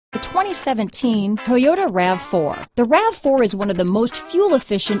2017 Toyota RAV4. The RAV4 is one of the most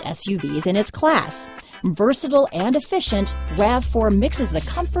fuel-efficient SUVs in its class. Versatile and efficient, RAV4 mixes the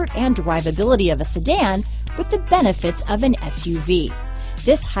comfort and drivability of a sedan with the benefits of an SUV.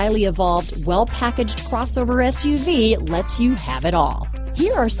 This highly evolved, well-packaged crossover SUV lets you have it all.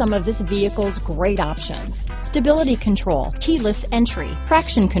 Here are some of this vehicle's great options: stability control, keyless entry,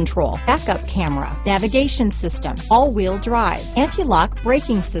 traction control, backup camera, navigation system, all-wheel drive, anti-lock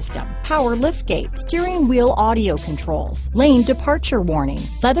braking system, power liftgate, steering wheel audio controls, lane departure warning,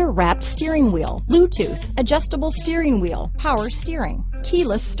 leather-wrapped steering wheel, Bluetooth, adjustable steering wheel, power steering,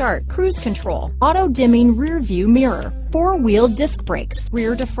 keyless start, cruise control, auto-dimming rear view mirror, four-wheel disc brakes,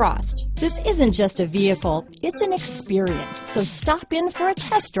 rear defrost. This isn't just a vehicle, it's an experience. So stop in for a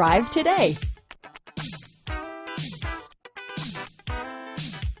test drive today.